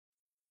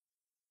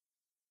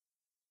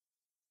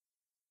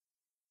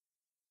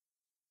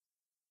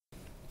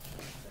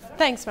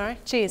Thanks, Murray.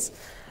 Cheers.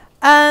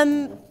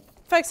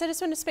 Folks, I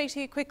just want to speak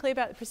to you quickly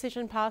about the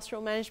Precision Pastoral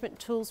Management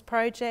Tools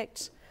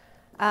project.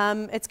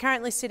 It's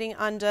currently sitting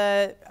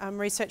under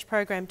Research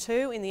Program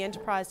 2 in the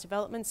Enterprise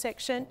Development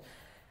section.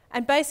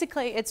 And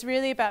basically, it's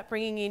really about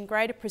bringing in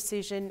greater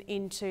precision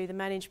into the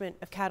management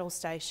of cattle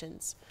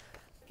stations.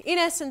 In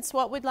essence,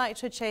 what we'd like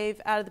to achieve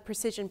out of the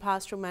Precision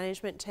Pastoral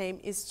Management team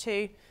is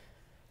to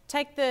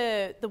take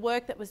the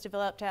work that was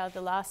developed out of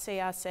the last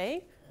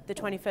CRC, the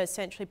 21st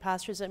Century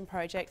Pastoralism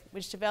Project,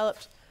 which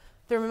developed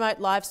the remote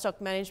livestock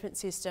management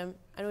system,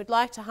 and we'd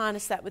like to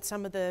harness that with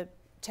some of the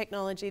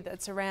technology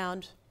that's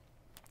around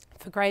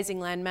for grazing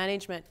land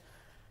management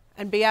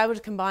and be able to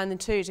combine the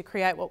two to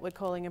create what we're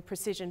calling a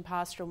precision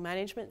pastoral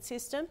management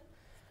system.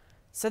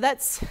 So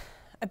that's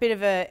a bit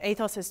of an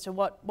ethos as to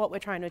what we're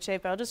trying to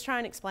achieve, but I'll just try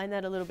and explain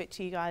that a little bit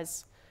to you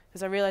guys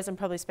because I realise I'm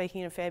probably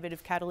speaking in a fair bit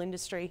of cattle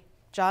industry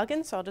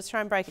jargon, so I'll just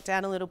try and break it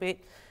down a little bit.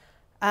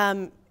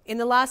 In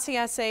the last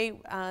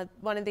CRC,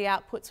 one of the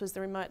outputs was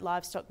the remote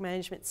livestock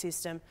management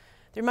system.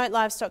 The remote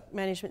livestock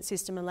management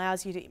system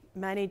allows you to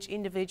manage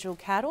individual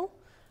cattle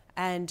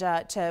and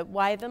to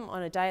weigh them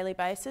on a daily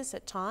basis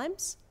at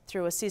times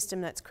through a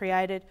system that's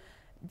created.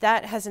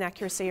 That has an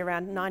accuracy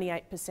around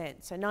 98%.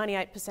 So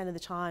 98% of the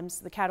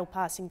times the cattle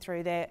passing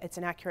through there, it's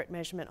an accurate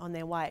measurement on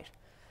their weight.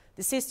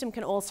 The system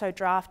can also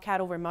draft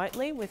cattle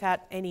remotely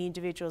without any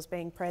individuals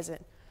being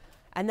present.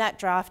 And that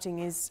drafting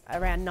is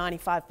around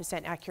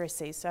 95%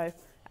 accuracy. So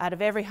out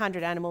of every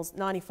 100 animals,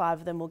 95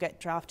 of them will get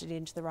drafted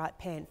into the right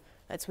pen.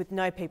 That's with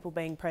no people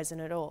being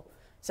present at all.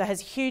 So it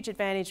has a huge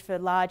advantage for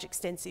large,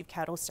 extensive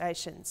cattle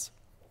stations.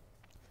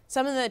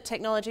 Some of the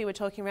technology we're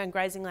talking around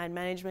grazing land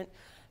management,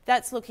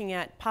 that's looking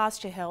at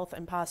pasture health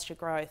and pasture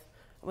growth.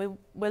 We're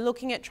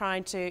looking at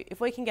trying to, if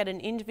we can get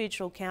an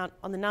individual count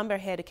on the number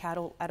of head of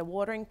cattle at a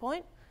watering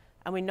point,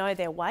 and we know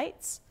their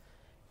weights,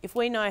 if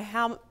we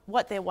know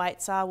what their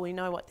weights are, we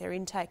know what their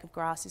intake of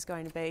grass is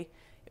going to be.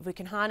 If we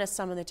can harness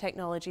some of the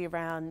technology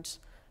around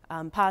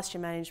pasture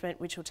management,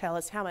 which will tell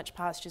us how much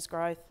pasture's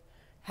growth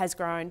has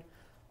grown,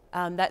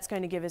 that's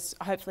going to give us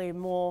hopefully a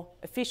more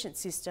efficient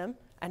system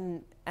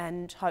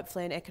and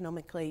hopefully an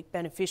economically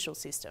beneficial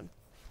system.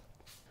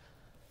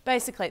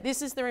 Basically,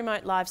 this is the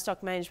remote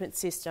livestock management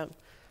system.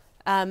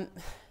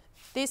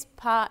 This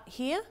part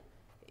here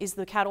is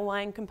the cattle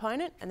weighing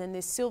component, and then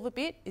this silver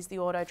bit is the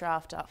auto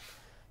drafter.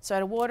 So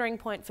at a watering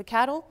point for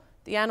cattle,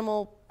 the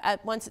animal,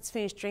 once it's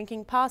finished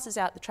drinking, passes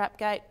out the trap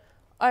gate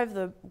over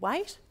the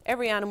weight.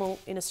 Every animal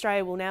in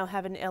Australia will now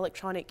have an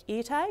electronic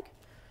ear tag.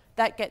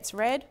 That gets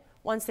read.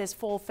 Once there's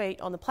 4 feet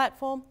on the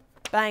platform,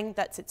 bang,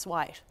 that's its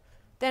weight.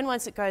 Then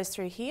once it goes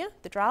through here,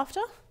 the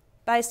drafter,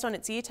 based on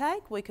its ear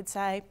tag, we could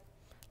say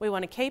we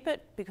want to keep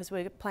it because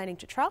we're planning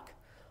to truck,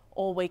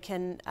 or we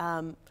can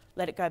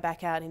let it go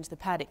back out into the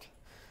paddock.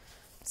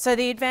 So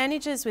the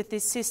advantages with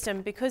this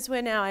system, because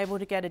we're now able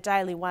to get a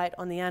daily weight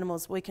on the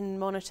animals, we can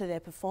monitor their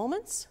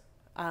performance.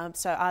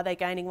 So are they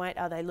gaining weight?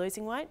 Are they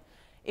losing weight?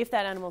 If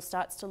that animal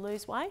starts to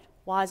lose weight,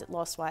 why has it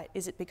lost weight?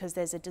 Is it because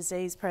there's a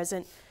disease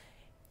present?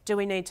 Do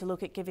we need to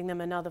look at giving them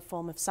another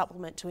form of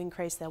supplement to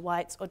increase their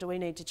weights, or do we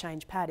need to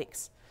change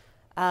paddocks?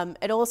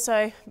 It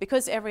also,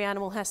 because every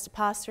animal has to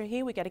pass through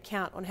here, we get a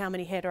count on how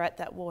many head are at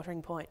that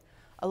watering point.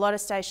 A lot of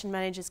station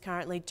managers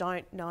currently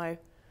don't know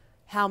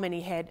how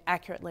many head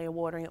accurately are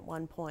watering at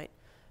one point.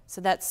 So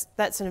that's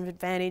an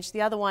advantage.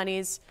 The other one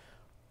is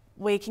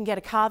we can get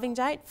a calving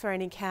date for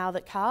any cow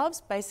that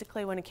calves.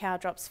 Basically, when a cow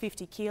drops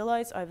 50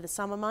 kilos over the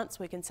summer months,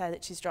 we can say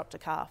that she's dropped a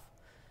calf.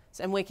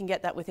 And we can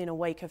get that within a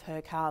week of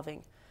her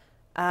calving.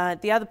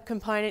 The other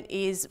component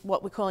is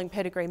what we're calling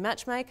pedigree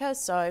matchmaker.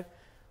 So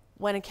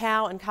when a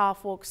cow and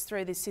calf walks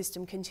through this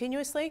system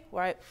continuously,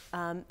 we're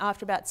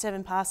after about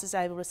 7 passes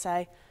able to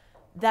say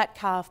that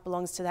calf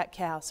belongs to that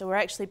cow. So we're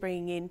actually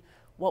bringing in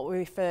what we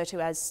refer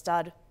to as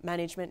stud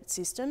management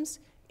systems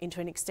into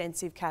an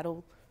extensive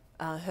cattle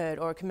herd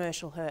or a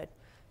commercial herd.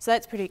 So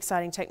that's pretty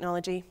exciting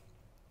technology.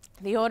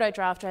 The auto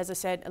drafter, as I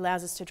said,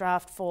 allows us to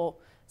draft for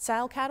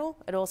sale cattle.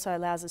 It also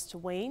allows us to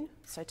wean,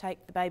 so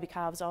take the baby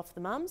calves off the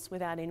mums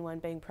without anyone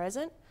being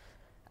present.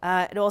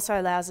 It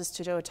also allows us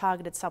to do a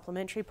targeted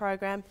supplementary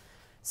program.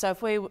 So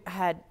if we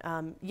had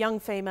young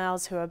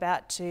females who are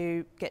about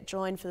to get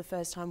joined for the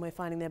first time, we're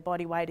finding their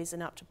body weight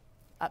isn't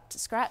up to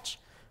scratch,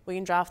 we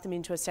can draft them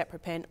into a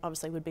separate pen,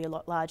 obviously would be a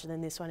lot larger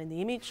than this one in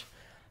the image,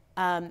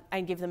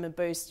 and give them a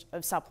boost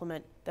of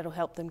supplement that'll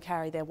help them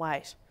carry their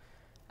weight.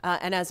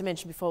 And as I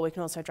mentioned before, we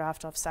can also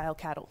draft off sale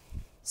cattle.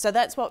 So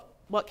that's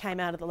what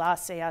came out of the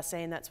last CRC,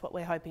 and that's what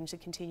we're hoping to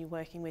continue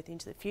working with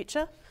into the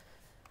future.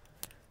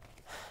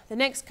 The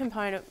next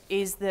component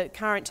is the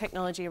current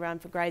technology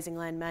around for grazing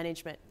land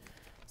management.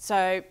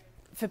 So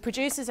for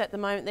producers at the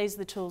moment, these are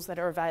the tools that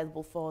are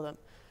available for them.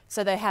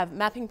 So they have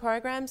mapping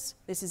programs.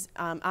 This is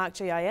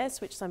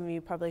ArcGIS, which some of you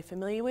are probably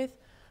familiar with.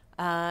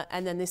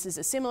 And then this is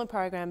a similar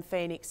program,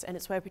 Phoenix, and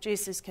it's where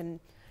producers can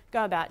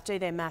go about, do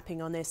their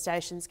mapping on their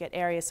stations, get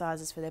area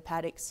sizes for their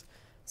paddocks,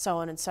 so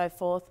on and so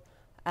forth.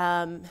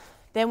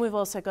 Then we've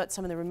also got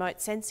some of the remote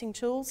sensing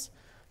tools.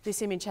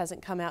 This image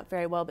hasn't come out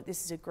very well, but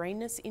this is a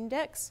greenness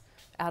index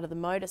out of the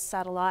MODIS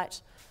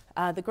satellite.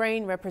 The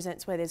green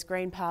represents where there's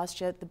green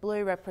pasture. The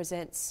blue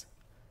represents,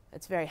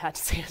 it's very hard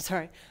to see,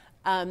 sorry.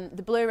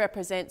 The blue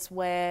represents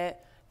where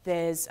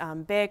there's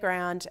bare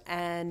ground,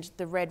 and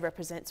the red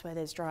represents where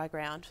there's dry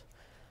ground.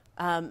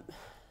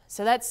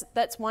 So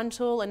that's one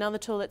tool. Another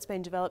tool that's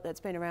been developed, that's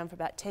been around for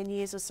about 10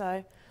 years or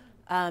so,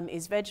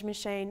 is Veg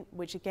Machine,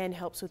 which again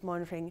helps with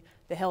monitoring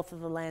the health of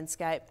the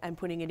landscape and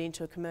putting it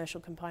into a commercial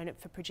component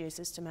for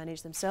producers to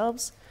manage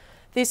themselves.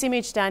 This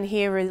image down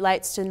here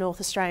relates to the North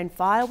Australian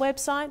Fire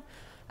website,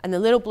 and the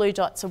little blue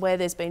dots are where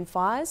there's been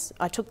fires.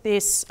 I took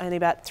this only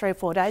about 3 or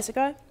 4 days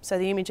ago, so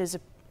the images,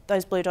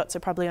 those blue dots are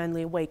probably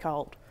only a week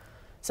old.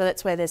 So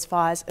that's where there's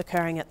fires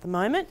occurring at the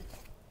moment.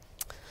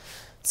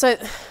 So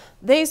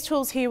these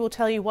tools here will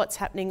tell you what's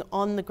happening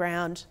on the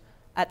ground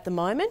at the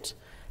moment.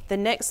 The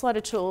next lot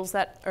of tools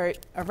that are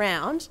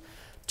around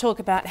talk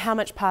about how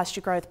much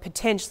pasture growth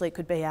potentially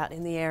could be out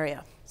in the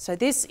area. So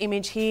this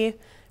image here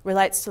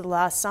relates to the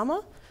last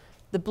summer.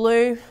 The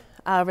blue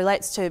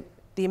relates to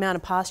the amount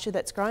of pasture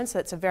that's grown, so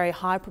that's a very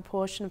high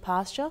proportion of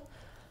pasture.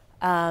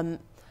 And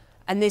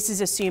this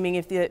is assuming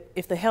if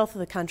the health of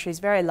the country is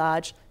very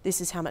large, this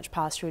is how much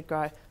pasture would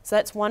grow. So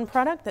that's one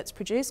product that's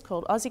produced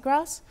called Aussie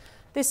Grass.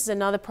 This is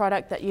another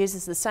product that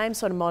uses the same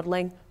sort of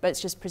modelling, but it's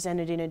just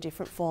presented in a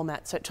different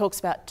format. So it talks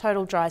about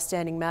total dry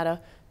standing matter,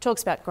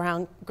 talks about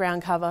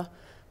ground cover,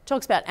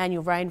 talks about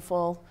annual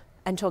rainfall,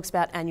 and talks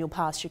about annual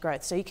pasture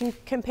growth. So you can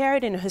compare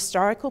it in a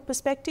historical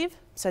perspective.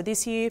 So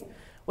this year,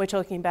 we're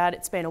talking about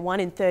it's been a 1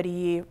 in 30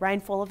 year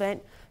rainfall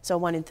event, so a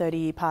 1 in 30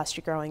 year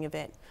pasture growing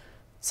event.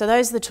 So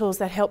those are the tools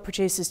that help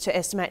producers to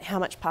estimate how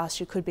much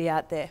pasture could be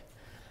out there.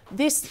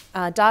 This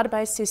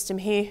database system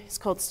here is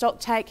called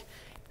StockTake.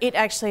 It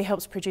actually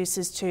helps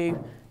producers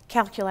to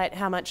calculate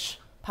how much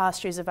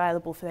pasture is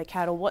available for their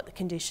cattle, what the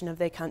condition of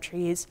their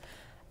country is,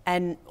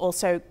 and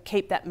also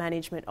keep that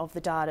management of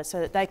the data so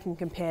that they can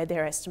compare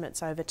their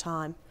estimates over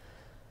time.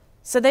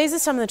 So these are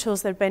some of the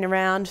tools that have been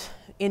around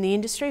in the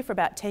industry for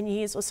about 10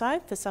 years or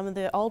so for some of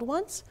the older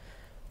ones.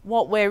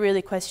 What we're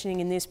really questioning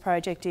in this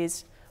project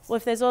is, well,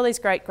 if there's all these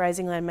great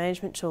grazing land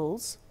management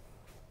tools,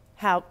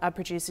 how are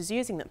producers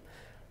using them?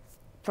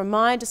 From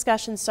my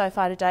discussions so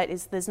far to date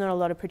is there's not a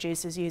lot of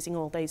producers using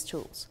all these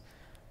tools.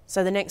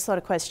 So the next lot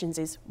of questions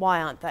is,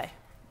 why aren't they?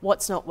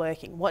 What's not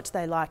working? What do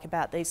they like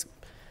about these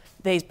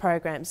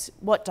programs?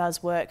 What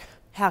does work?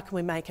 How can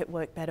we make it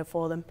work better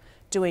for them?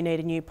 Do we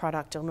need a new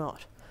product or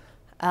not?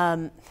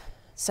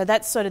 So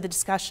that's sort of the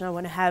discussion I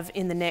want to have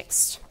in the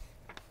next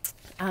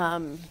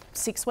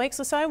 6 weeks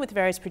or so with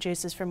various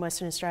producers from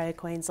Western Australia,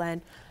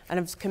 Queensland, and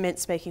I've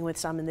commenced speaking with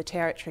some in the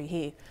Territory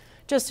here,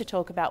 just to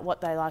talk about what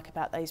they like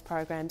about these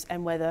programs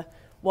and whether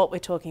what we're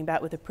talking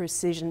about with a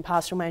precision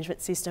pastoral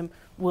management system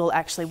will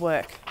actually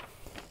work.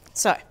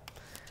 So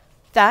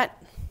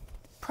that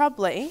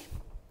probably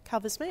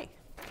covers me.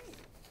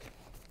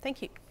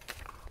 Thank you.